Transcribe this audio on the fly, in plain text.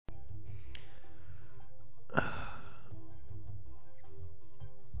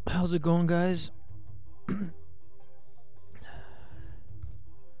How's it going, guys?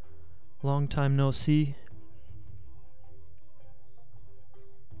 Long time no see.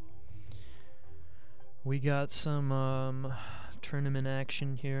 We got some tournament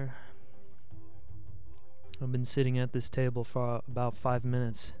action here. I've been sitting at this table for about 5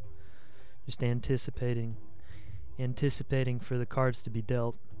 minutes, just anticipating for the cards to be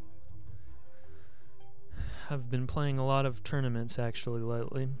dealt. I've been playing a lot of tournaments actually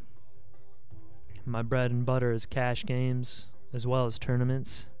lately. My bread and butter is cash games, as well as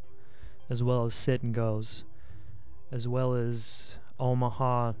tournaments, as well as sit and goes, as well as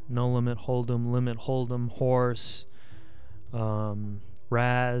Omaha, no limit hold'em, horse,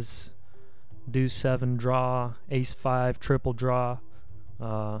 Raz, deuce 7 draw, ace 5 triple draw,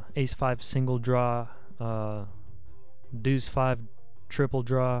 ace 5 single draw, deuce 5 triple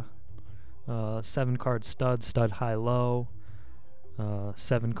draw, 7 card stud, stud high low,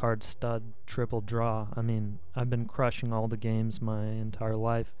 7 card stud triple draw. I mean, I've been crushing all the games my entire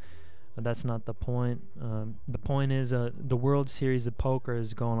life. That's not the point. The point is the World Series of Poker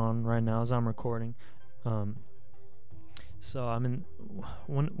is going on right now as I'm recording. So I mean,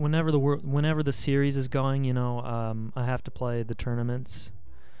 whenever the series is going, you know, I have to play the tournaments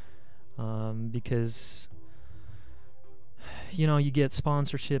because, you know, you get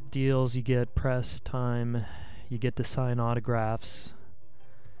sponsorship deals, you get press time, you get to sign autographs.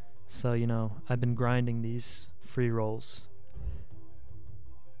 So, you know, I've been grinding these free rolls.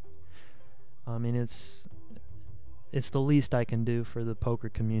 I mean, it's the least I can do for the poker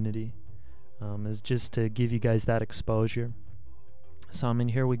community, is just to give you guys that exposure. So, I mean,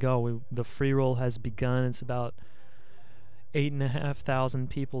 here we go. The free roll has begun. It's about 8,500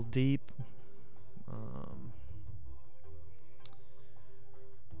 people deep.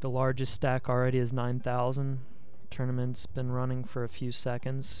 The largest stack already is 9,000. Tournament's been running for a few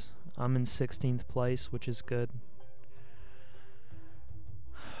seconds. I'm in 16th place, which is good.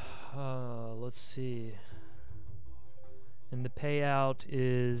 Let's see. And the payout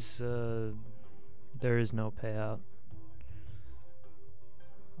is there is no payout.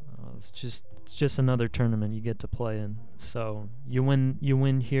 It's just another tournament you get to play in. So you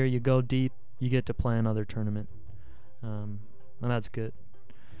win here, you go deep, you get to play another tournament, and that's good.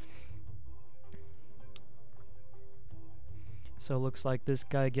 So it looks like this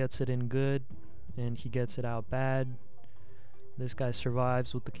guy gets it in good, and he gets it out bad. This guy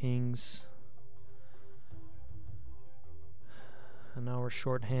survives with the kings. And now we're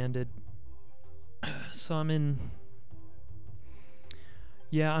short-handed. So I'm in...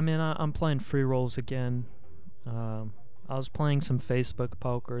 Yeah, I mean, I'm playing free rolls again. I was playing some Facebook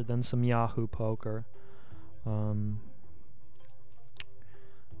poker, then some Yahoo poker. But,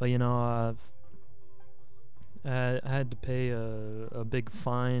 you know, I had to pay a big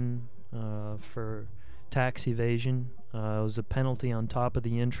fine for tax evasion. It was a penalty on top of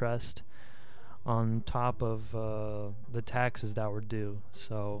the interest, on top of the taxes that were due.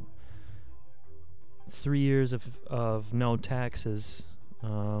 So 3 years of no taxes.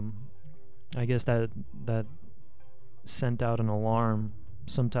 I guess that sent out an alarm,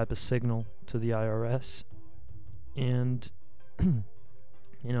 some type of signal to the IRS, and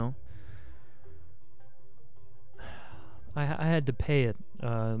you know, I had to pay it,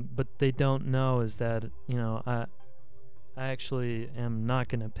 but they don't know is that, you know, I actually am not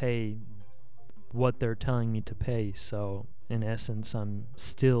going to pay what they're telling me to pay. So in essence, I'm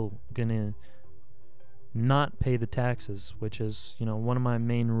still going to not pay the taxes, which is, you know, one of my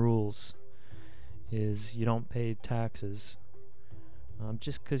main rules is you don't pay taxes,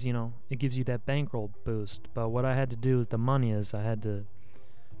 just because, you know, it gives you that bankroll boost. But what I had to do with the money is I had to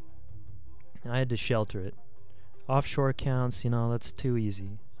shelter it. Offshore accounts, you know, that's too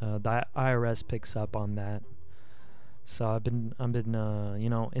easy. The IRS picks up on that. So I've been you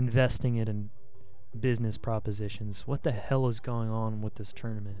know, investing it in business propositions. What the hell is going on with this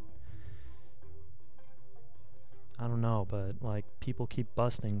tournament? I don't know, but like people keep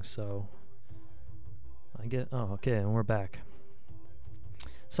busting, so I get. Oh, okay, and we're back.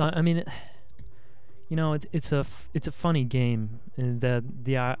 So I mean, you know, it's a funny game. Is that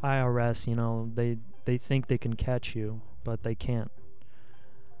the IRS? You know, they think they can catch you, but they can't.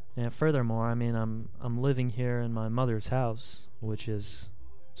 And furthermore, I mean, I'm living here in my mother's house, which is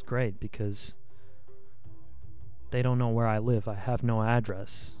it's great because they don't know where I live. I have no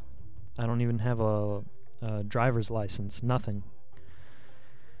address. I don't even have a driver's license. Nothing.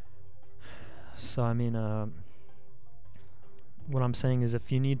 So I mean, what I'm saying is,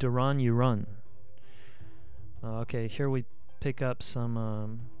 if you need to run, you run. Okay, here we pick up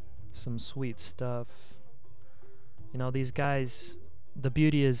some sweet stuff. You know, these guys the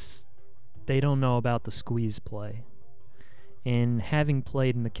beauty is they don't know about the squeeze play. And having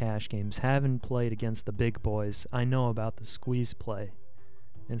played in the cash games, having played against the big boys, I know about the squeeze play.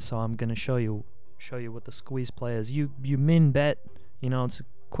 And so I'm gonna show you what the squeeze play is. You min bet, it's a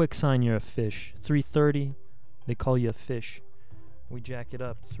quick sign you're a fish. 330, they call you a fish. We jack it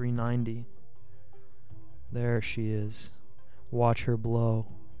up, 390. There she is. Watch her blow.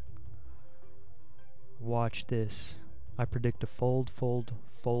 Watch this. I predict a fold, fold,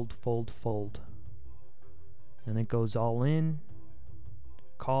 fold, fold, fold. And it goes all in,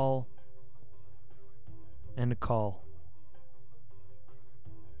 call, and a call.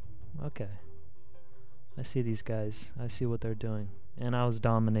 Okay. I see these guys. I see what they're doing. And I was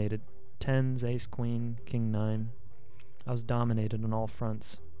dominated. Tens, ace, queen, king, 9. I was dominated on all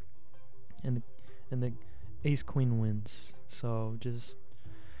fronts. And the ace, queen wins. So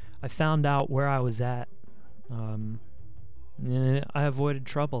I found out where I was at. I avoided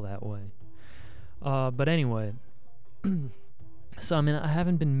trouble that way. But anyway, so I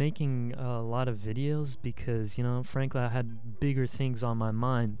haven't been making a lot of videos because, frankly, I had bigger things on my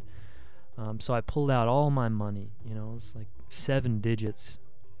mind. So I pulled out all my money, it was like 7 digits.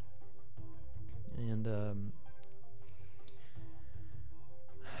 And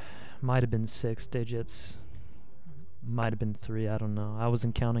might have been 6 digits, might have been 3, I don't know. I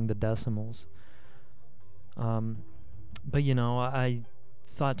wasn't counting the decimals. But I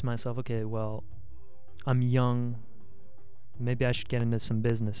thought to myself, okay, well, I'm young, maybe I should get into some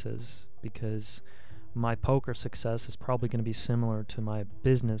businesses because my poker success is probably going to be similar to my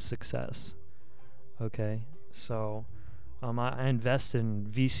business success. Okay, so I invested in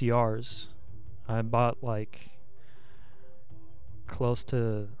VCRs. I bought like close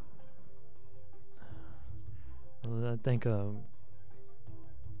to, I think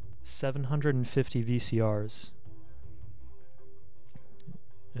 750 VCRs.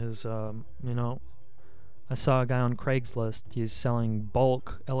 Is I saw a guy on Craigslist, he's selling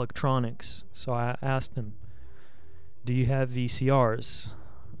bulk electronics, so I asked him, do you have VCRs?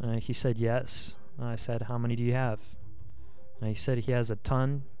 He said yes. I said, how many do you have? He said he has a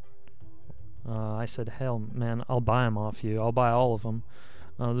ton. I said, hell man, I'll buy them off you. I'll buy all of them.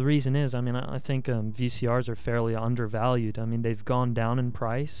 The reason is, I think VCRs are fairly undervalued. They've gone down in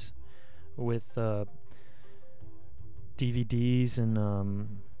price with DVDs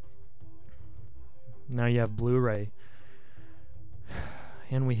and now you have Blu-ray.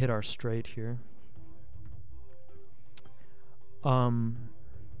 And we hit our straight here. And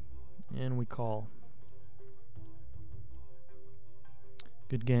we call.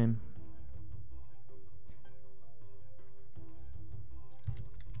 Good game.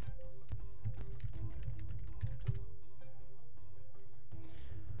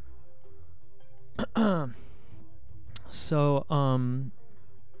 So,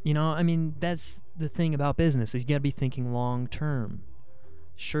 that's the thing about business, is you gotta be thinking long term.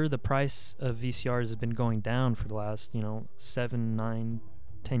 Sure, the price of VCRs has been going down for the last, 7, 9,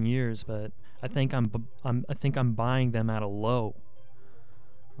 10 years, but I think I'm buying them at a low.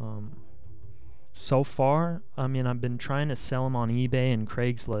 So far, I've been trying to sell them on eBay and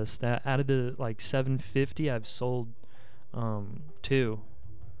Craigslist. Out of the 750, I've sold 2.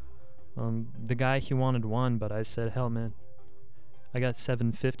 The guy, he wanted 1, but I said, hell man, I got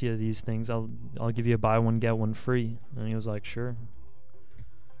 750 of these things. I'll give you a buy one get one free. And he was like, sure.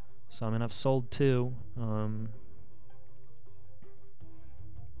 So I've sold 2.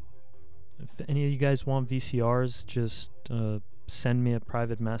 If any of you guys want VCRs, just send me a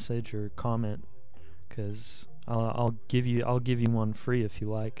private message or comment, because I'll give you one free if you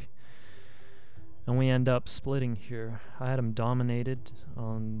like. And we end up splitting here. I had him dominated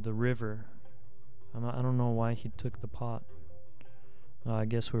on the river. I don't know why he took the pot. I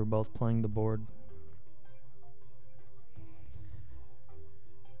guess we were both playing the board.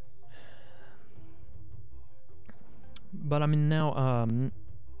 But now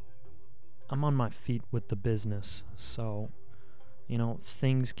I'm on my feet with the business, so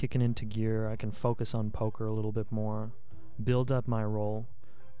things kicking into gear. I can focus on poker a little bit more, build up my roll.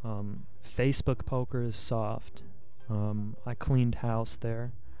 Facebook poker is soft. I cleaned house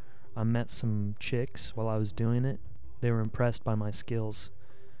there. I met some chicks while I was doing it. They were impressed by my skills.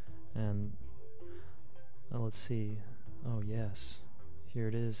 And let's see. Oh yes, here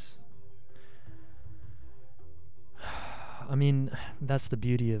it is. That's the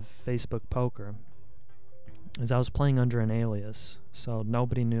beauty of Facebook poker, is I was playing under an alias, so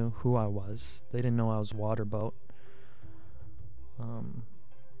nobody knew who I was. They didn't know I was Waterboat.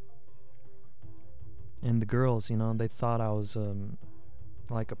 And the girls, they thought I was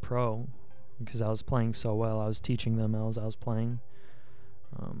like a pro, because I was playing so well. I was teaching them as I was playing.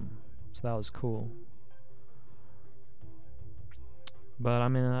 So that was cool. But I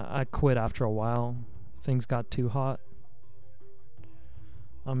mean, I quit after a while. Things got too hot.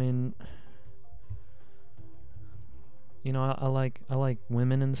 I mean, you know, I like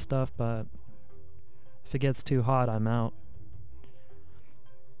women and stuff, but if it gets too hot, I'm out.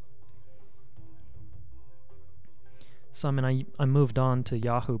 So I mean, I moved on to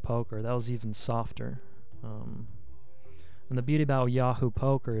Yahoo Poker. That was even softer. And the beauty about Yahoo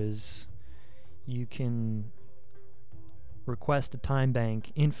Poker is you can request a time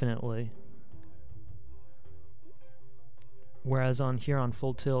bank infinitely, whereas on here on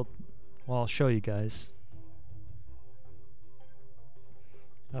Full Tilt, well, I'll show you guys.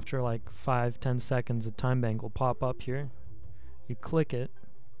 After like 5-10 seconds, a time bank will pop up here. You click it.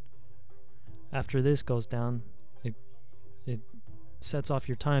 After this goes down, it sets off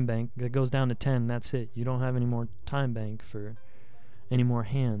your time bank. It goes down to 10. That's it. You don't have any more time bank for any more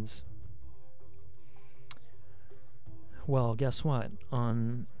hands. Well, guess what?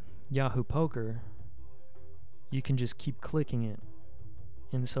 On Yahoo Poker, you can just keep clicking it.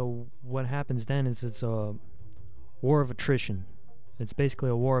 And so what happens then is it's a war of attrition. It's basically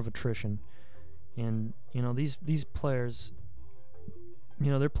a war of attrition. And, you know, these players,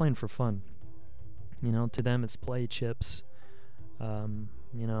 you know, they're playing for fun. You know, to them it's play chips.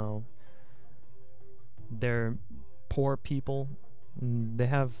 You know, they're poor people. They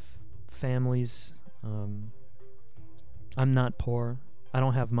have families. I'm not poor. I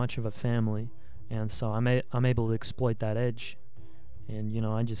don't have much of a family, and so I'm able to exploit that edge. And you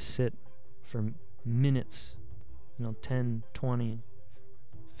know, I just sit for minutes, you know, 10, 20,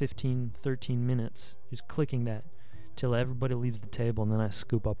 15, 13 minutes, just clicking that till everybody leaves the table, and then I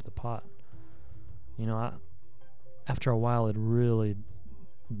scoop up the pot. You know, after a while it really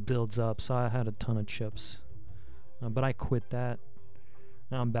builds up, so I had a ton of chips. But I quit that.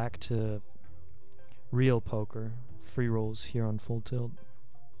 Now I'm back to real poker, free rolls here on Full Tilt.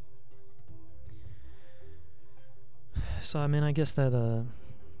 So I mean, I guess that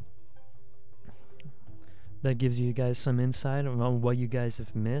that gives you guys some insight on what you guys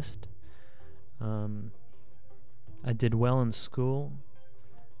have missed. I did well in school.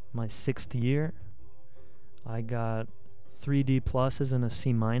 My 6th year, I got 3 D pluses and a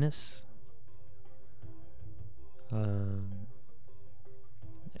C minus.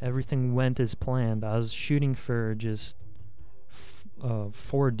 Everything went as planned. I was shooting for just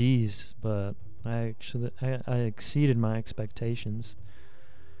 4 Ds, but I exceeded my expectations.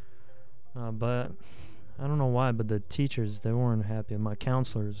 But I don't know why, but the teachers, they weren't happy. My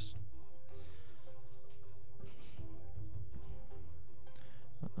counselors,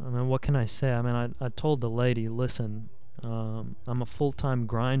 I mean, what can I say? I mean, I told the lady, listen, I'm a full-time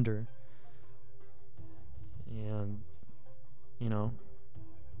grinder, and, you know,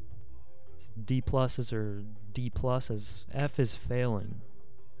 D pluses or D pluses. F is failing.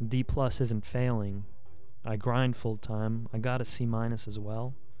 D plus isn't failing. I grind full-time. I got a C minus as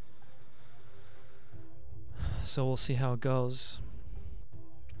well. So we'll see how it goes.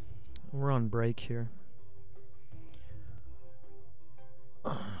 We're on break here.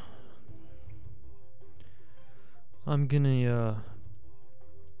 I'm gonna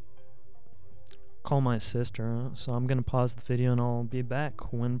call my sister, so I'm gonna pause the video and I'll be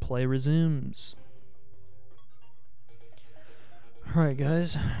back when play resumes. Alright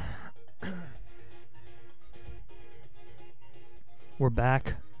guys, we're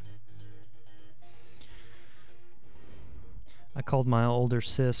back. I called my older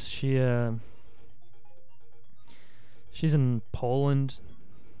sis. She's in Poland,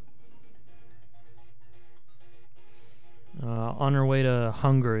 on her way to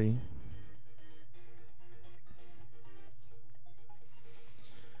Hungary.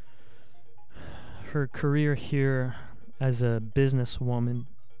 Her career here as a businesswoman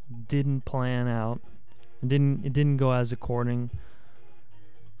didn't plan out. It didn't go as accordingly.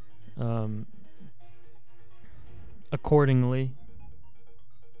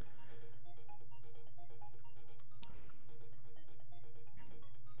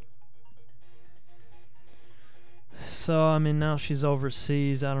 So I mean, now she's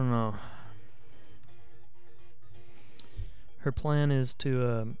overseas. I don't know. Her plan is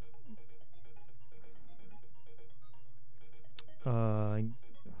to I'm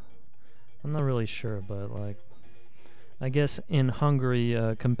not really sure, but like, I guess in Hungary,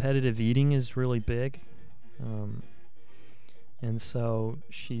 competitive eating is really big, and so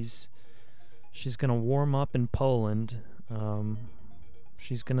she's gonna warm up in Poland.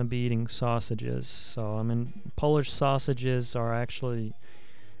 She's gonna be eating sausages. So I mean, Polish sausages are actually,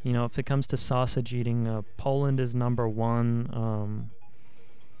 you know, if it comes to sausage eating, Poland is #1.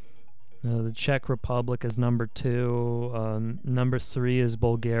 The Czech Republic is number 2. Number 3 is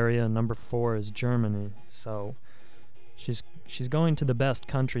Bulgaria. Number 4 is Germany. So she's going to the best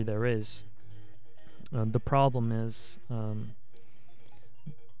country there is. The problem is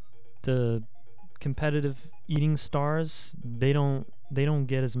the competitive eating stars. They don't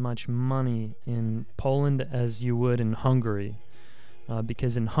get as much money in Poland as you would in Hungary,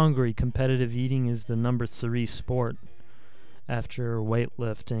 because in Hungary competitive eating is the number 3 sport after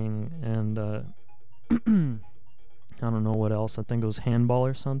weightlifting and I don't know what else. I think it was handball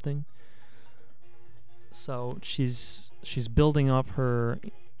or something. So she's building up her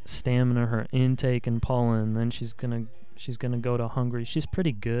stamina, her intake in Poland. Then she's gonna go to Hungary. She's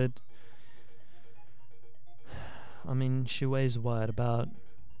pretty good. I mean, she weighs what, about?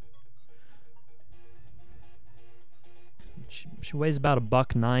 She weighs about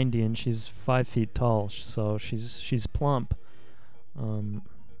 $190, and she's 5 feet tall. So she's plump.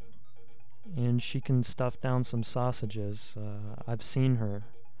 And she can stuff down some sausages. I've seen her.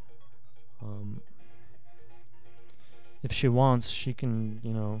 If she wants, she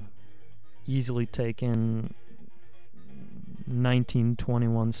can, easily take in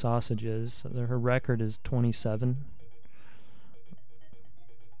 1921 sausages. Her record is 27.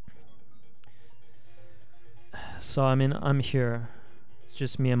 So, I mean, I'm here. It's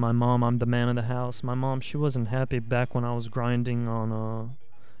just me and my mom. I'm the man of the house. My mom, she wasn't happy back when I was grinding on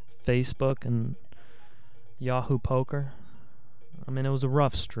Facebook and Yahoo Poker. I mean, it was a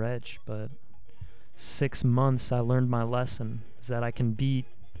rough stretch, but 6 months I learned my lesson, is that I can beat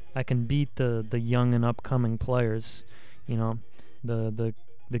the young and upcoming players, the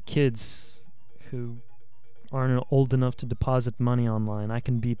kids who aren't old enough to deposit money online. I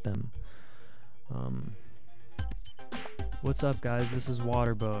can beat them. What's up, guys? This is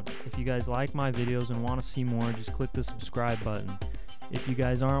Waterboat. If you guys like my videos and want to see more, just click the subscribe button. If you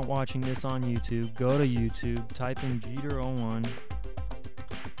guys aren't watching this on YouTube, go to YouTube, type in Jeter01,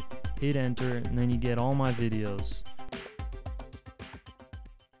 hit enter, and then you get all my videos.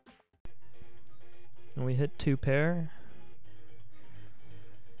 And we hit 2 pair.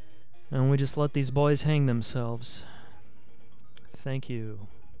 And we just let these boys hang themselves. Thank you.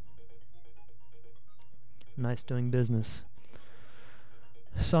 Nice doing business.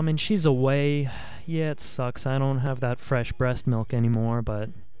 So, I mean, she's away. Yeah, it sucks. I don't have that fresh breast milk anymore, but,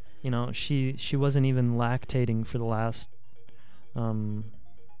 she wasn't even lactating for the last 9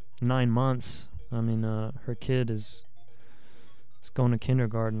 months. I mean, her kid is going to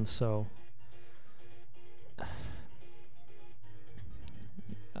kindergarten, so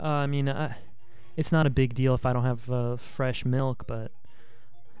I mean, it's not a big deal if I don't have fresh milk, but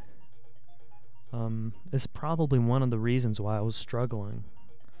it's probably one of the reasons why I was struggling.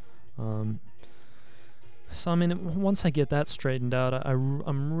 So, I mean, once I get that straightened out,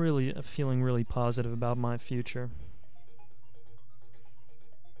 I'm really feeling really positive about my future.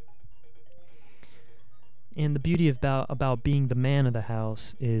 And the beauty about being the man of the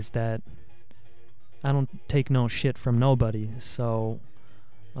house is that I don't take no shit from nobody. So,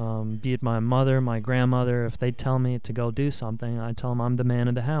 be it my mother, my grandmother, if they tell me to go do something, I tell them I'm the man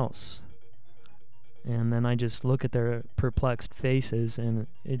of the house. And then I just look at their perplexed faces, and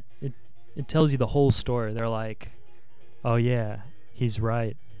it tells you the whole story. They're like, oh yeah, he's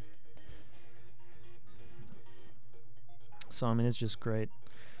right. So, I mean, it's just great.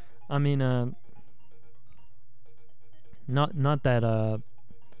 I mean, not that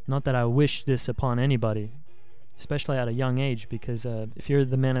I wish this upon anybody, especially at a young age, because if you're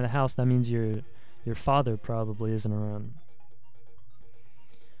the man of the house, that means your father probably isn't around.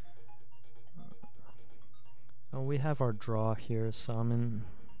 We have our draw here, so I mean,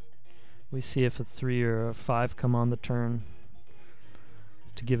 we see if a 3 or a 5 come on the turn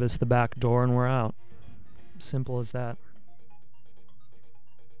to give us the back door, and we're out. Simple as that.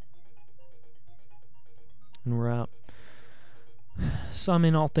 And we're out. So, I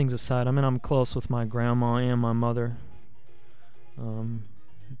mean, all things aside, I mean, I'm close with my grandma and my mother.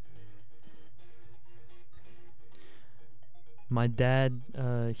 My dad,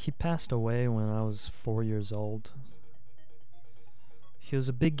 he passed away when I was 4 years old. He was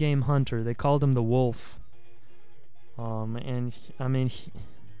a big game hunter. They called him the Wolf. And I mean,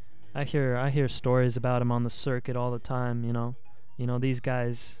 I hear stories about him on the circuit all the time. You know these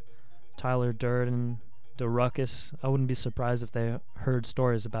guys, Tyler Durrr and the Ruckus. I wouldn't be surprised if they heard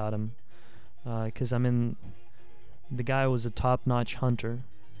stories about him, because I mean, the guy was a top-notch hunter.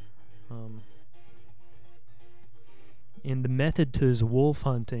 And the method to his wolf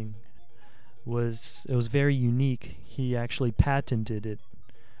hunting was very unique. He actually patented it.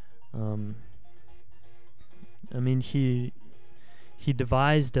 I mean, he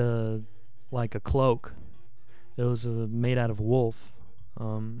devised a like a cloak. It was made out of wolf.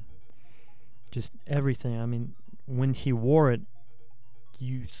 Just everything. I mean, when he wore it,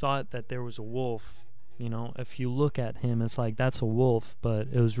 you thought that there was a wolf. You know, if you look at him, it's like, that's a wolf, but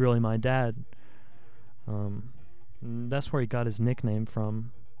it was really my dad. That's where he got his nickname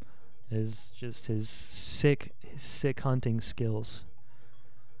from, is just his sick hunting skills.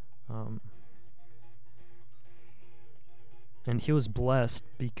 And he was blessed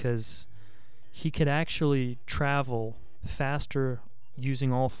because he could actually travel faster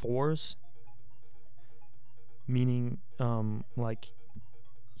using all fours, meaning like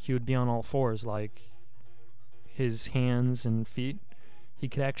he would be on all fours, like his hands and feet. He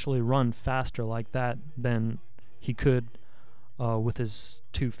could actually run faster like that than he could with his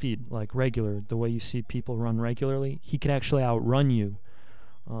 2 feet, like regular, the way you see people run regularly. He could actually outrun you.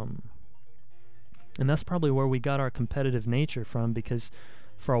 And that's probably where we got our competitive nature from, because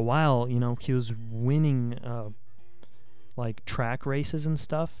for a while, you know, he was winning like track races and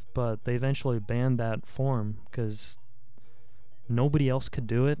stuff, but they eventually banned that form because nobody else could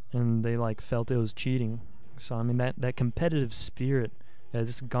do it, and they like felt it was cheating. So I mean, that competitive spirit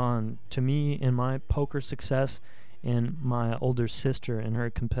has gone to me in my poker success, and my older sister in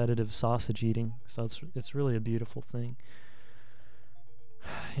her competitive sausage eating. So it's really a beautiful thing.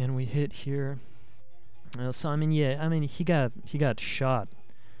 And we hit here. So I mean, yeah, I mean he got shot.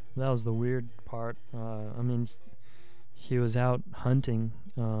 That was the weird part. I mean, he was out hunting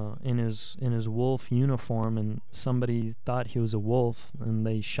in his wolf uniform, and somebody thought he was a wolf, and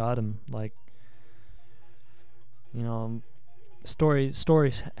they shot him. Like, you know,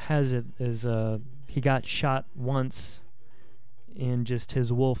 stories has it as he got shot once, and just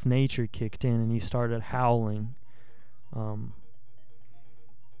his wolf nature kicked in, and he started howling.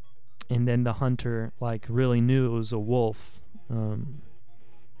 And then the hunter like really knew it was a wolf.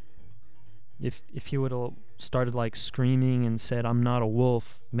 If he would have started like screaming and said, "I'm not a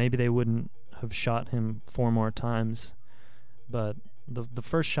wolf," maybe they wouldn't have shot him 4 more times. But the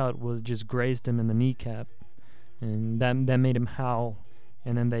first shot was just grazed him in the kneecap, and that made him howl.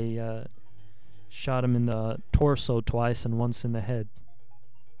 And then they shot him in the torso twice and once in the head.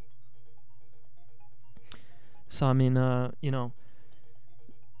 So I mean, you know,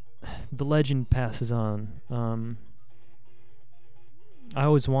 the legend passes on. I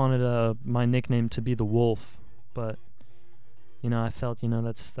always wanted my nickname to be the Wolf, but you know, I felt, you know,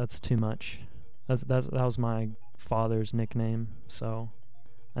 that's too much. That was my father's nickname, so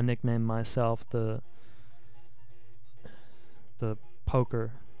I nicknamed myself the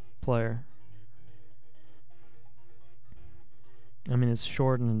poker player. I mean, it's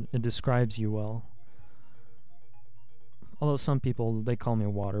short and it describes you well. Although some people, they call me a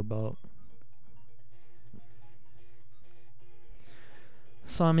water boat.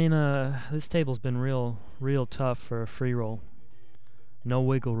 So I mean, this table's been real tough for a free roll. No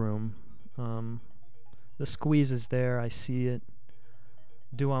wiggle room. The squeeze is there, I see it.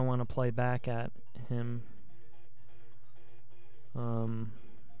 Do I want to play back at him?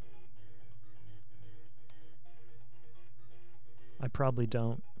 I probably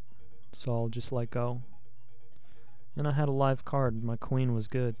don't, so I'll just let go. And I had a live card, my queen was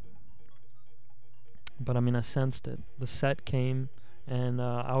good. But I mean, I sensed it. The set came, and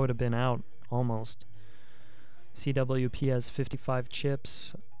I would have been out, almost. CWP has 55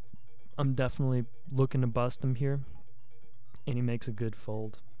 chips. I'm definitely looking to bust him here. And he makes a good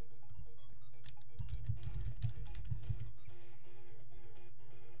fold.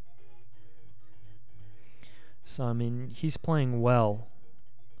 So, I mean, he's playing well.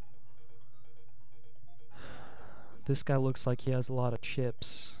 This guy looks like he has a lot of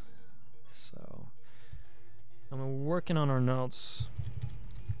chips. So, I mean, we're working on our notes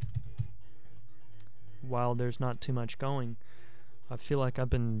while there's not too much going. I feel like I've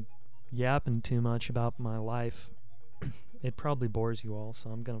been yapping too much about my life. It probably bores you all, so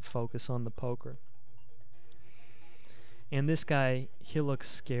I'm going to focus on the poker. And this guy, he looks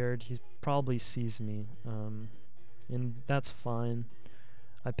scared. He probably sees me, and that's fine.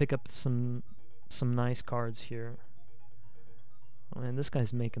 I pick up some nice cards here. Oh, man, this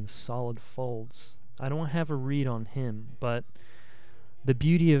guy's making solid folds. I don't have a read on him, but the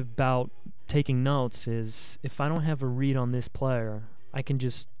beauty about taking notes is if I don't have a read on this player, I can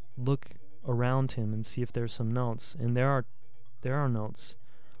just look around him and see if there's some notes. And there are notes.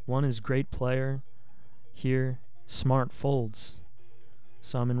 One is great player. Here, smart folds.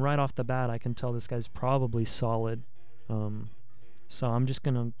 So I mean, right off the bat, I can tell this guy's probably solid. So I'm just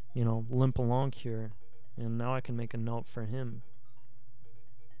gonna, you know, limp along here, and now I can make a note for him.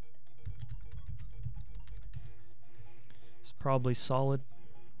 It's probably solid.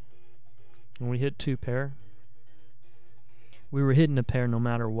 And we hit 2 pair. We were hitting a pair no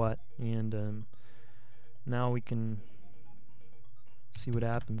matter what, and now we can see what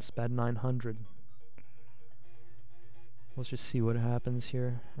happens. Bad 900. Let's just see what happens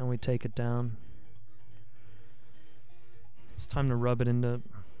here, and we take it down. It's time to rub it into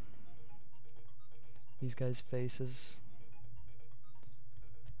these guys' faces.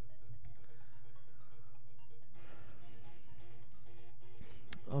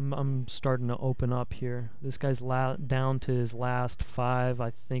 I'm starting to open up here. This guy's down to his last 5. I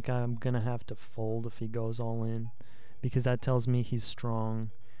think I'm gonna have to fold if he goes all in, because that tells me he's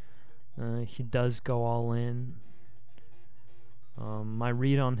strong. He does go all in. My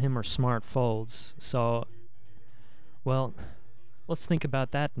read on him are smart folds. So, well, let's think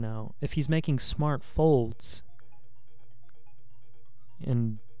about that now. If he's making smart folds,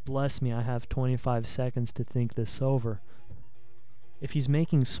 and bless me, I have 25 seconds to think this over. If he's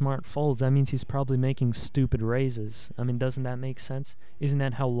making smart folds, that means he's probably making stupid raises. I mean, doesn't that make sense? Isn't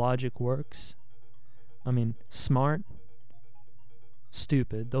that how logic works? I mean, smart,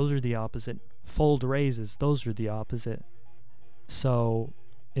 stupid, those are the opposite. Fold raises, those are the opposite. So,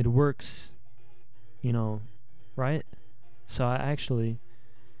 it works, you know, right? So I'm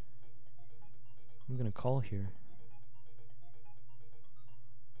gonna call here.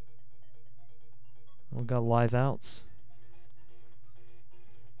 We got live outs.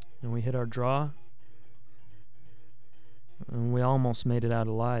 And we hit our draw, and we almost made it out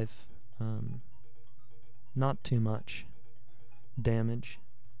alive. Not too much damage.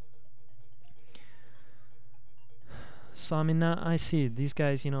 So I mean, now I see these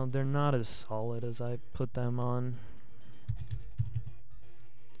guys, you know, they're not as solid as I put them on.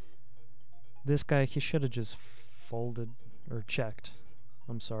 This guy, he should have just folded or checked.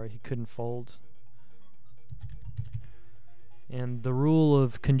 I'm sorry, he couldn't fold. And the rule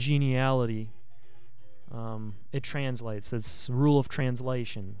of congeniality, it translates. It's the rule of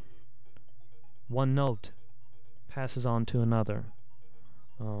translation. One note passes on to another.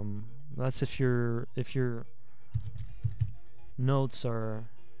 That's if your notes are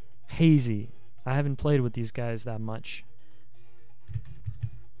hazy. I haven't played with these guys that much.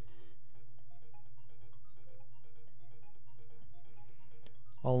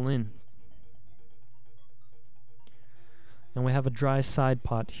 All in. And we have a dry side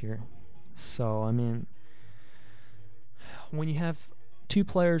pot here. So, I mean, when you have 2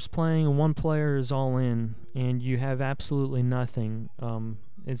 players playing and 1 player is all in and you have absolutely nothing,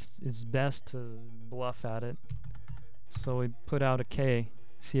 it's best to bluff at it. So we put out a K,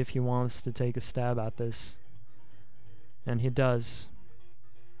 see if he wants to take a stab at this. And he does.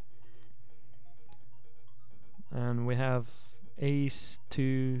 And we have ace,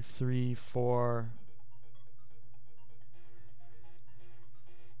 2, 3, 4.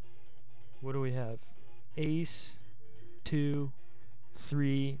 What do we have? Ace, 2,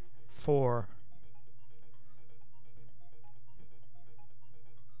 3, 4.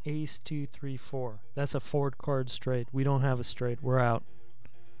 Ace, 2, 3, 4. That's a 4 card straight. We don't have a straight. We're out.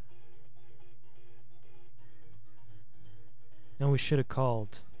 And we should have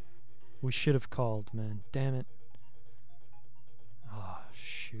called. We should have called, man. Damn it. Oh,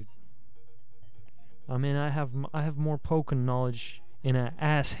 shoot. I mean, I have more poker knowledge in an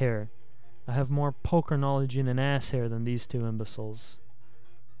ass hair. I have more poker knowledge in an ass hair than these 2 imbeciles.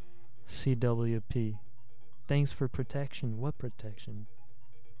 CWP. Thanks for protection. What protection?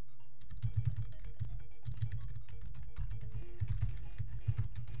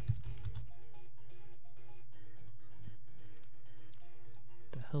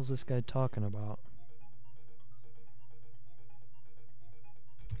 The hell's this guy talking about?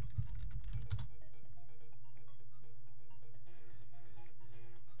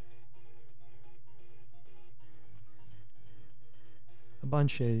 A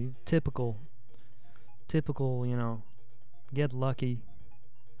bunch of typical, you know, get lucky.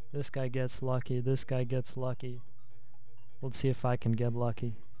 This guy gets lucky. This guy gets lucky. Let's see if I can get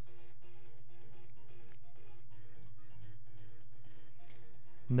lucky.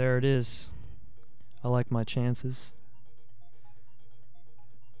 And there it is. I like my chances.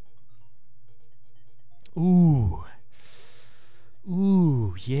 Ooh.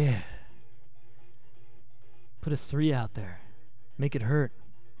 Ooh, yeah. Put a 3 out there. Make it hurt.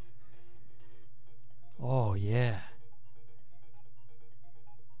 Oh, yeah.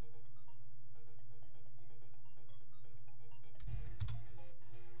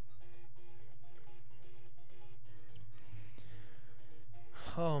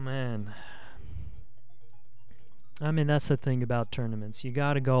 Oh, man. I mean, that's the thing about tournaments. You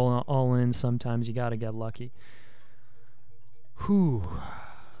gotta go all in sometimes. You gotta get lucky. Whew.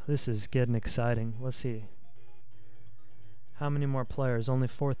 this is getting exciting. Let's see. How many more players? Only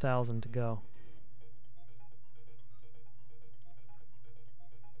 4,000 to go.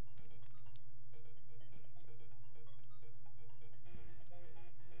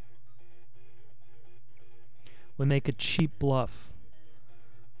 We make a cheap bluff.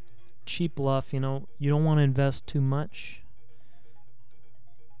 Cheap bluff, you know, you don't want to invest too much.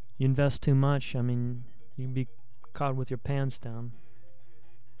 You invest too much, I mean, you can be caught with your pants down.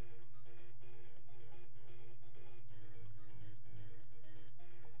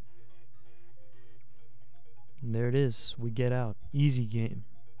 And there it is. We get out. Easy game.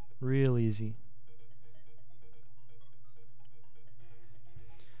 Real easy.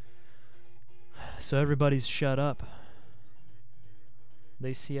 So everybody's shut up.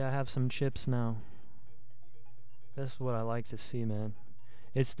 They see I have some chips now. That's what I like to see, man.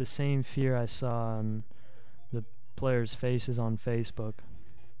 It's the same fear I saw on the players' faces on Facebook.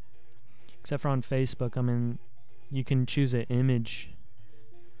 Except for on Facebook, I mean, you can choose an image.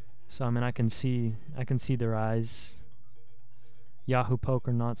 So I mean, I can see their eyes. Yahoo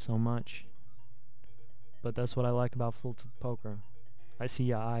Poker, not so much. But that's what I like about full tilt poker. I see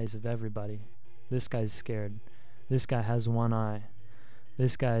the eyes of everybody. This guy's scared. This guy has one eye.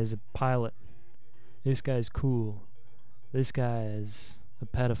 This guy is a pilot. This guy's cool. This guy is a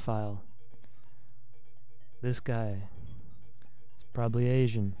pedophile. This guy is probably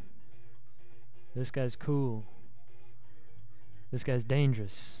Asian. This guy's cool. This guy's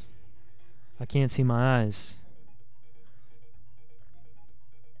dangerous. I can't see my eyes.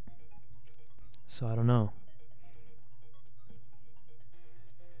 So I don't know.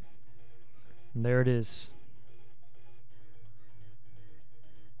 And there it is.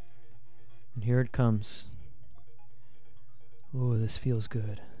 And here it comes. Ooh, this feels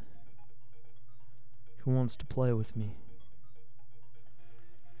good. Who wants to play with me?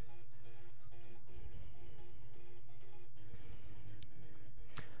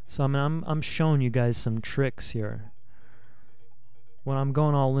 So I mean, I'm showing you guys some tricks here. When I'm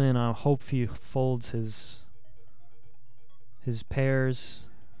going all in, I hope he folds his pairs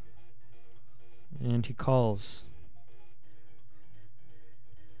and he calls.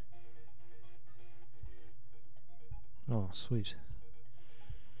 Oh, sweet.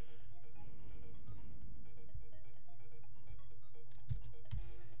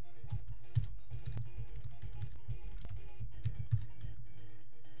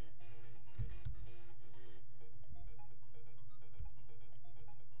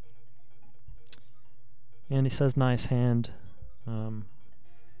 And he says nice hand.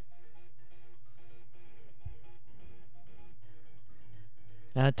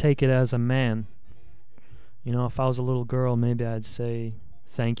 I'd take it as a man. You know, if I was a little girl, maybe I'd say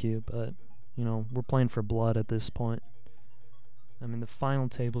thank you, but, you know, we're playing for blood at this point. I mean, the final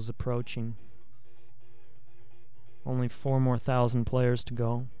table's approaching. Only 4 more thousand players to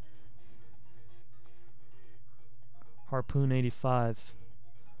go. Harpoon 85.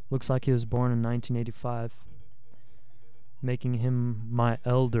 Looks like he was born in 1985. Making him my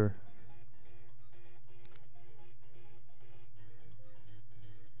elder.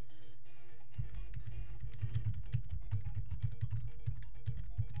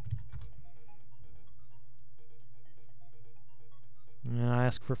 And I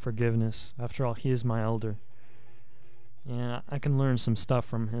ask for forgiveness. After all, he is my elder. And I can learn some stuff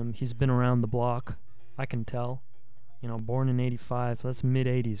from him. He's been around the block. I can tell. You know, born in 85. That's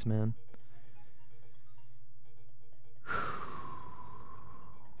mid-80s, man.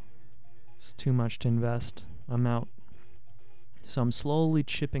 It's too much to invest. I'm out. So I'm slowly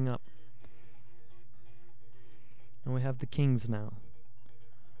chipping up. And we have the kings now.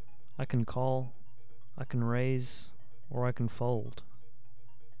 I can call, I can raise, or I can fold.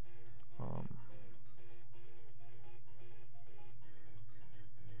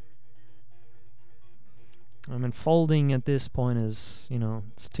 I mean, folding at this point is, you know,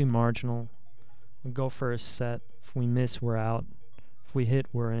 it's too marginal. We'll go for a set. If we miss, we're out. If we hit,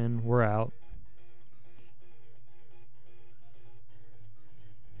 we're in. We're out.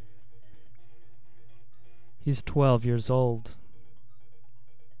 He's 12 years old.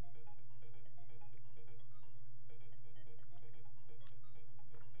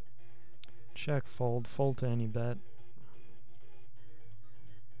 Check, fold, fold to any bet.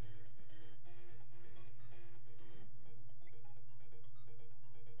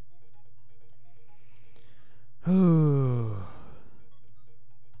 Ooh.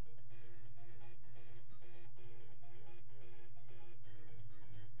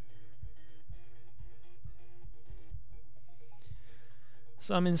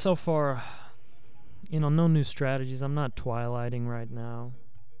 So I mean, so far, you know, no new strategies. I'm not twilighting right now.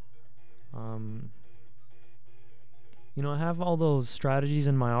 You know, I have all those strategies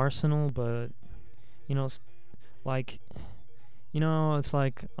in my arsenal, but you know, like, you know, it's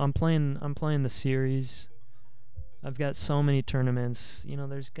like I'm playing the series. I've got so many tournaments. You know,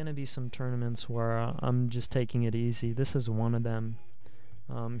 there's gonna be some tournaments where I'm just taking it easy. This is one of them.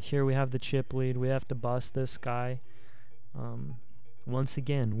 Here we have the chip lead. We have to bust this guy. Once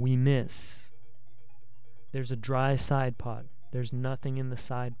again, we miss. There's a dry side pot. There's nothing in the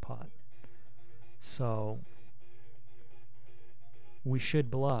side pot. So we should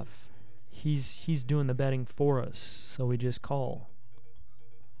bluff. He's doing the betting for us, so we just call.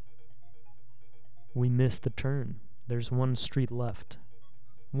 We miss the turn. There's one street left.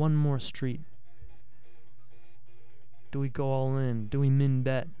 One more street. Do we go all in? Do we min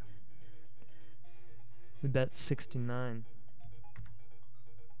bet? We bet 69.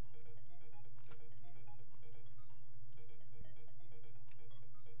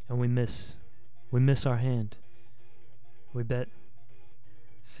 And we miss. We miss our hand. We bet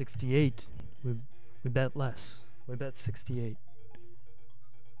 68. We bet less. We bet 68.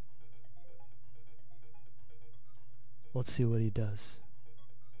 Let's see what he does.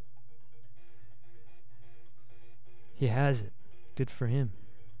 He has it. Good for him.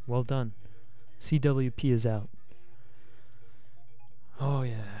 Well done. CWP is out. Oh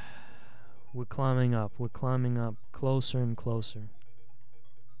yeah. We're climbing up. We're climbing up closer and closer.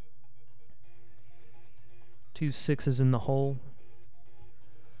 2 6s in the hole.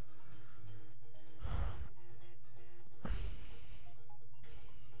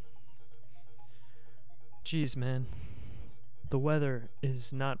 Jeez, man. The weather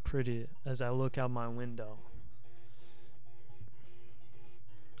is not pretty as I look out my window.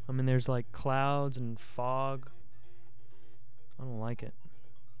 I mean, there's like clouds and fog. I don't like it.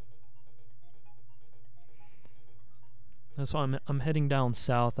 That's why I'm heading down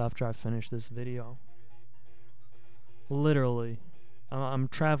south after I finish this video. Literally, I'm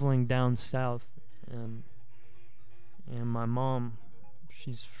traveling down south, and my mom,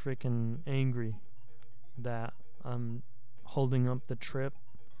 she's freaking angry that I'm holding up the trip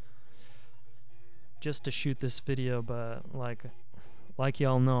just to shoot this video. But like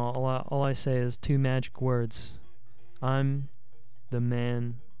y'all know, all I say is 2 magic words. I'm the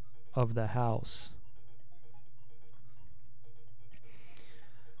man of the house.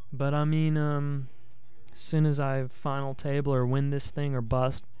 But I mean, as soon as I final table or win this thing or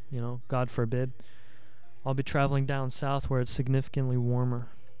bust, you know, God forbid, I'll be traveling down south where it's significantly warmer.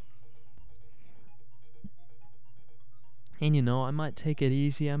 And you know, I might take it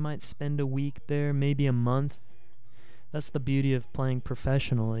easy. I might spend a week there, maybe a month. That's the beauty of playing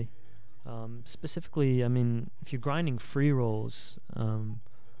professionally. Specifically, I mean, if you're grinding free rolls,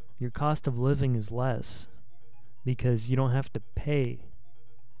 your cost of living is less because you don't have to pay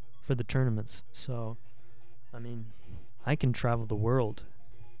for the tournaments. So, I mean, I can travel the world.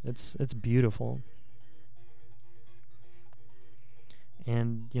 It's beautiful.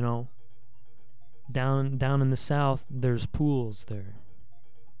 And, you know, down in the south, there's pools there.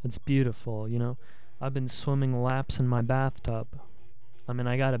 It's beautiful, you know. I've been swimming laps in my bathtub. I mean,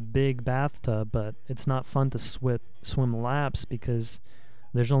 I got a big bathtub, but it's not fun to swim laps because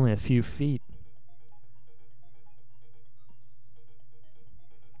there's only a few feet.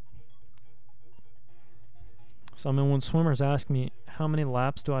 So, I mean, when swimmers ask me, how many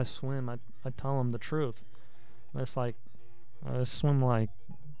laps do I swim, I tell them the truth. It's like, I swim like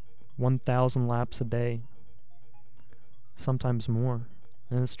 1,000 laps a day, sometimes more.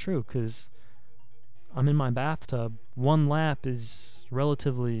 And it's true, because I'm in my bathtub. 1 lap is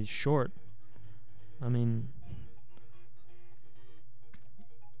relatively short. I mean,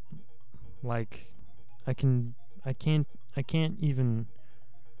 like, I can't even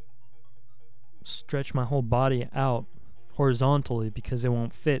stretch my whole body out horizontally because it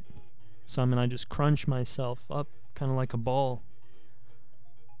won't fit. So I mean, I just crunch myself up kind of like a ball,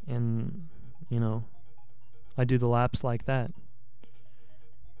 and you know, I do the laps like that.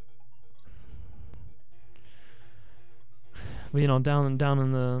 But you know, down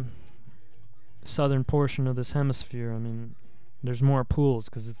in the southern portion of this hemisphere, I mean, there's more pools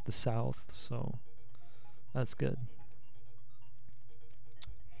because it's the south, so that's good.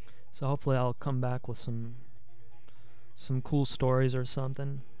 So hopefully I'll come back with some cool stories or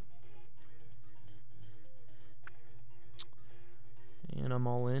something. And I'm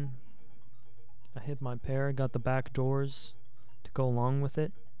all in. I hit my pair, got the back doors to go along with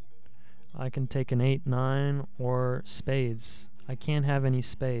it. I can take an 8-9 or spades. I can't have any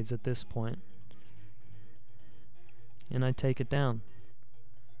spades at this point. And I take it down.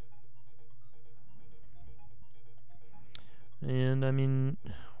 And I mean,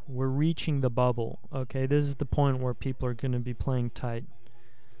 we're reaching the bubble. Okay, this is the point where people are going to be playing tight.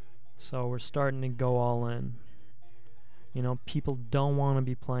 So we're starting to go all in. You know, people don't want to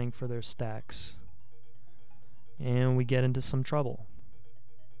be playing for their stacks. And we get into some trouble.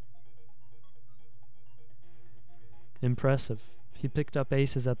 Impressive. He picked up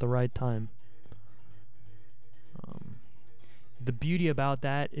aces at the right time. The beauty about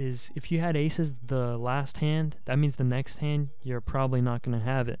that is if you had aces the last hand, that means the next hand you're probably not going to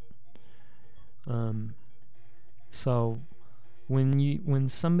have it. So when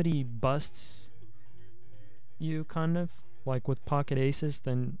somebody busts you, kind of like with pocket aces,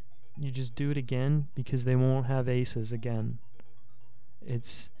 then you just do it again because they won't have aces again.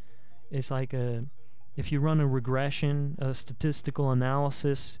 It's like if you run a regression, a statistical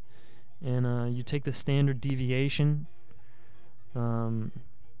analysis, and you take the standard deviation and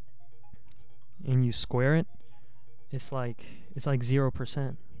you square it, it's like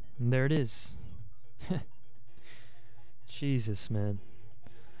 0%. And there it is. Jesus, man.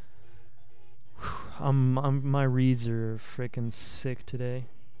 My reads are freaking sick today.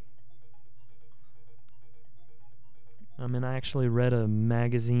 I mean, I actually read a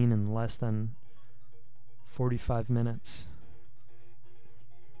magazine in less than 45 minutes.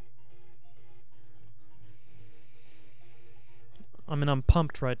 I mean, I'm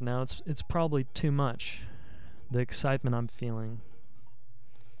pumped right now. It's probably too much, the excitement I'm feeling.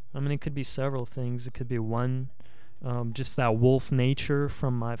 I mean, it could be several things. It could be one, just that wolf nature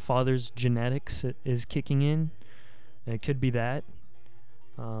from my father's genetics is kicking in. It could be that.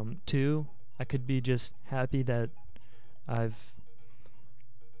 Two, I could be just happy that I've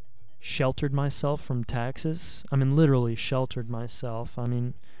sheltered myself from taxes. I mean, literally sheltered myself. I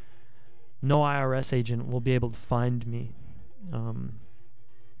mean, no IRS agent will be able to find me.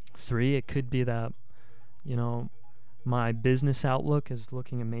 Three, it could be that, you know, my business outlook is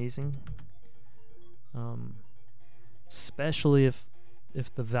looking amazing. Especially if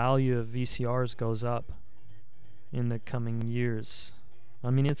the value of VCRs goes up in the coming years. I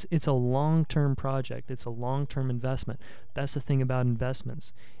mean, it's a long-term project. It's a long-term investment. That's the thing about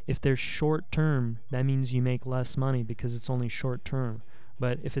investments. If they're short-term, that means you make less money because it's only short-term.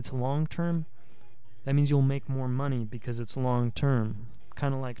 But if it's long-term, that means you'll make more money because it's long-term.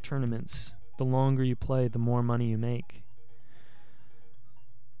 Kind of like tournaments. The longer you play, the more money you make.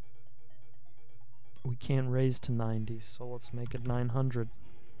 We can't raise to 90, so let's make it 900.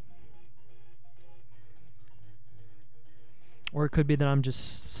 Or it could be that I'm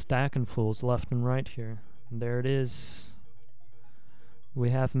just stacking fools left and right here. And there it is.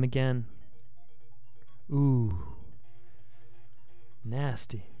 We have him again. Ooh.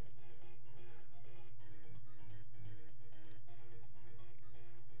 Nasty.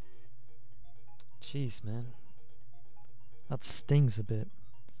 Jeez, man. That stings a bit.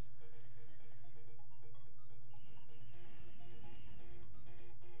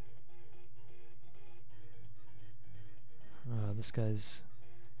 This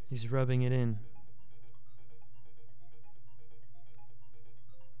he's rubbing it in.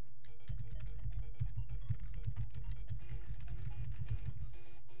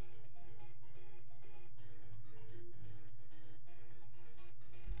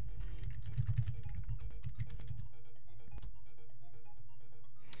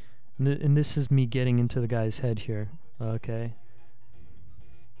 And this is me getting into the guy's head here, okay?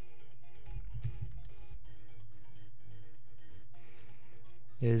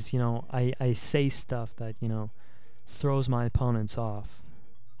 Is, you know, I say stuff that, you know, throws my opponents off.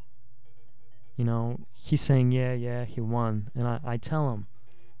 You know, he's saying, yeah, he won. And I tell him,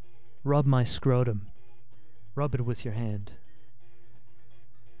 rub my scrotum. Rub it with your hand.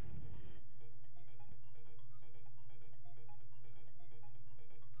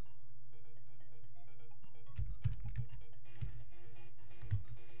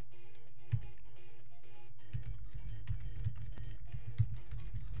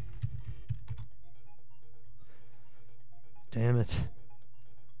 Damn it.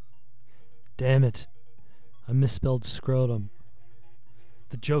 Damn it. I misspelled scrotum.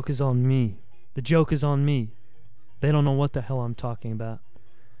 The joke is on me. The joke is on me. They don't know what the hell I'm talking about.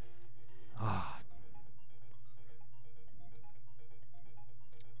 Ah.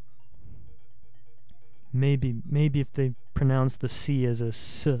 Maybe if they pronounce the C as a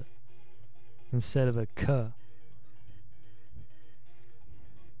S instead of a K.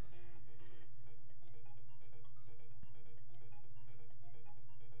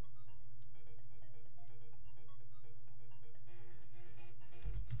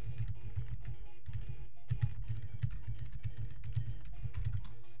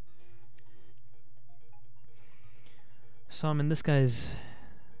 So, I mean, this guy's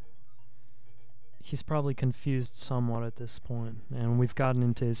he's probably confused somewhat at this point, and we've gotten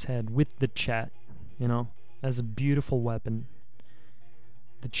into his head with the chat, you know, as a beautiful weapon.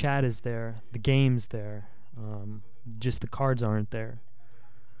 The chat is there, the game's there, just the cards aren't there.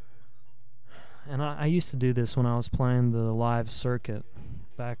 And I used to do this when I was playing the live circuit,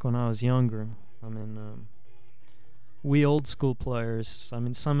 back when I was younger. I mean, we old school players, I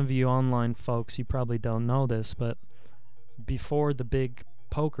mean, some of you online folks, you probably don't know this, but before the big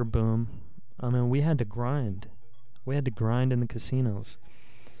poker boom, I mean, we had to grind. We had to grind in the casinos.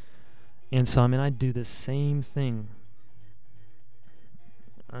 And so, I mean, I'd do the same thing.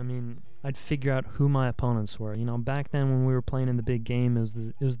 I mean, I'd figure out who my opponents were. You know, back then when we were playing in the big game,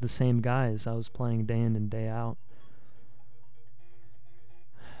 it was the same guys I was playing day in and day out.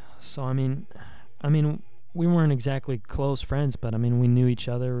 So, I mean, we weren't exactly close friends, but I mean, we knew each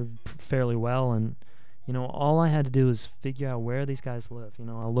other fairly well, and you know, all I had to do was figure out where these guys live. You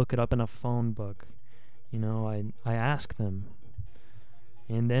know, I'll look it up in a phone book. You know, I ask them,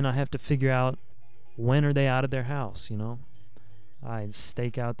 and then I have to figure out when are they out of their house. You know, I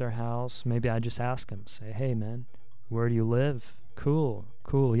stake out their house. Maybe I just ask them, say, hey man, where do you live? Cool,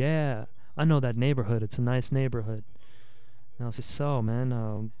 yeah, I know that neighborhood. It's a nice neighborhood. And I'll say, so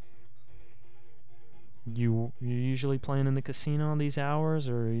man, you usually playing in the casino these hours,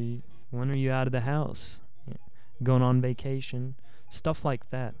 or when are you out of the house? Going on vacation? Stuff like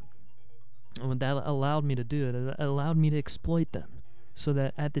that. And what that allowed me to do, it allowed me to exploit them, so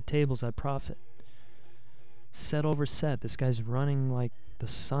that at the tables I profit. Set over set, this guy's running like the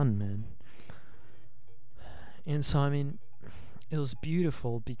sun, man. And so, I mean, it was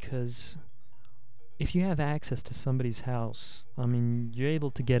beautiful because if you have access to somebody's house, I mean, you're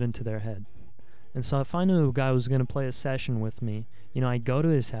able to get into their head. And so if I knew a guy was going to play a session with me, you know, I'd go to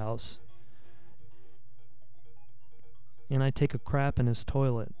his house and I take a crap in his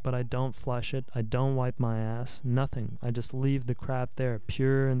toilet, but I don't flush it, I don't wipe my ass, nothing. I just leave the crap there,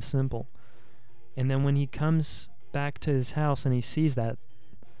 pure and simple. And then when he comes back to his house and he sees that,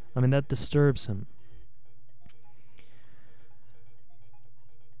 I mean, that disturbs him.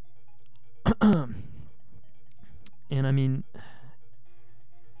 And I mean,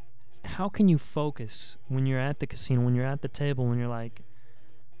 how can you focus when you're at the casino, when you're at the table, when you're like,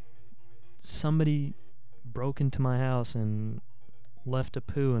 somebody broke into my house and left a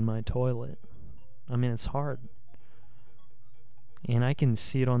poo in my toilet? I mean, it's hard. And I can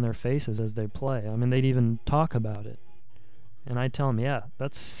see it on their faces as they play. I mean, they'd even talk about it. And I tell them, yeah,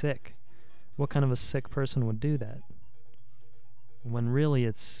 that's sick. What kind of a sick person would do that? When really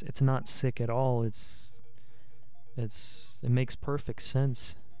it's not sick at all. It makes perfect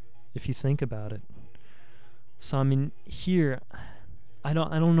sense if you think about it. So I mean, here I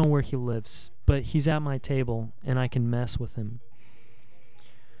don't know where he lives, but he's at my table and I can mess with him.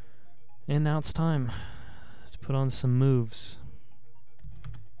 And now it's time to put on some moves.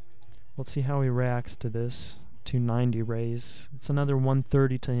 Let's see how he reacts to this 290 raise. It's another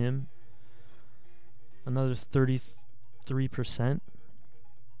 130 to him. Another 33%.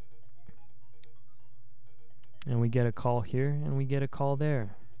 And we get a call here and we get a call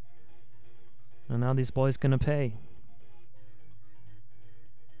there. And now these boys gonna pay.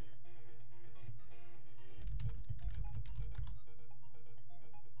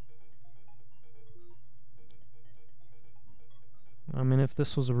 I mean, if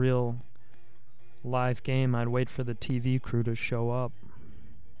this was a real live game, I'd wait for the TV crew to show up.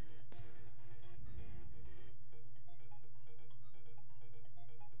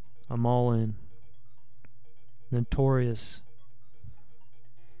 I'm all in. Notorious.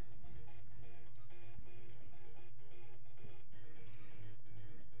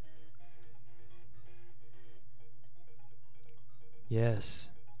 Yes.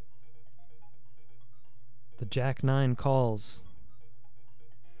 The Jack 9 calls.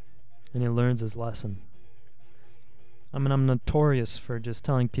 And he learns his lesson. I mean, I'm notorious for just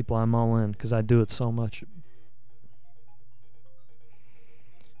telling people I'm all in, because I do it so much.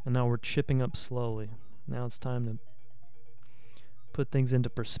 And now we're chipping up slowly. Now it's time to put things into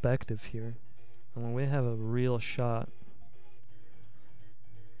perspective here. And when we have a real shot,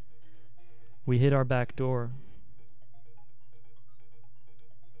 we hit our back door.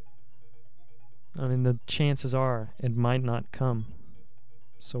 I mean, the chances are it might not come.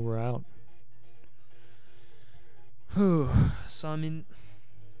 So we're out. Whew. So, I mean,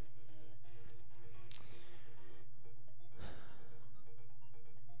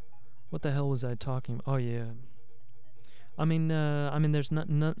 what the hell was I talking about? Oh, yeah. I mean, there's not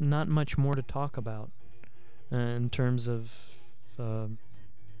much more to talk about in terms of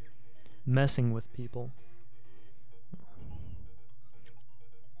messing with people.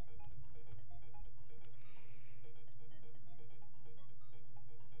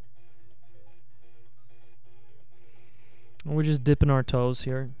 We're just dipping our toes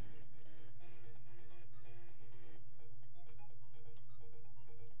here.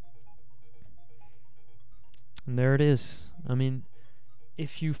 And there it is. I mean,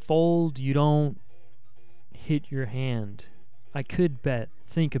 if you fold, you don't hit your hand. I could bet.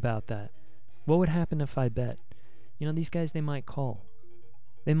 Think about that. What would happen if I bet? You know, these guys, they might call.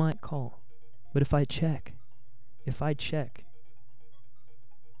 They might call. But if I check,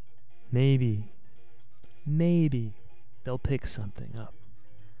 maybe they'll pick something up.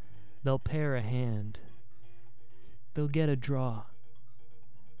 They'll pair a hand. They'll get a draw.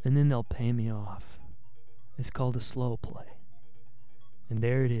 And then they'll pay me off. It's called a slow play. And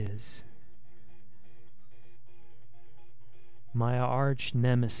there it is. My arch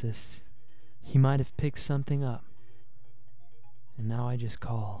nemesis. He might have picked something up. And now I just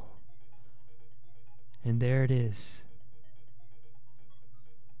call. And there it is.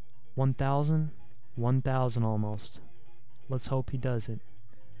 1,000? 1,000 almost. Let's hope he does it.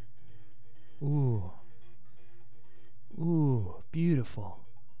 Ooh. Ooh, beautiful.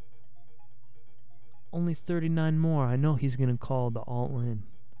 Only 39 more. I know he's gonna call the all-in.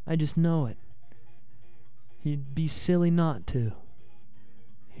 I just know it. He'd be silly not to.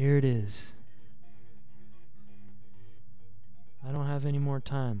 Here it is. I don't have any more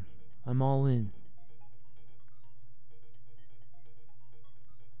time. I'm all in.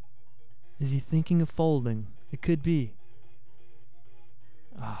 Is he thinking of folding? It could be.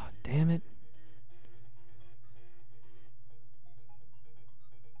 Ah, damn it.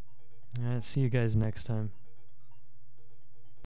 Alright, see you guys next time.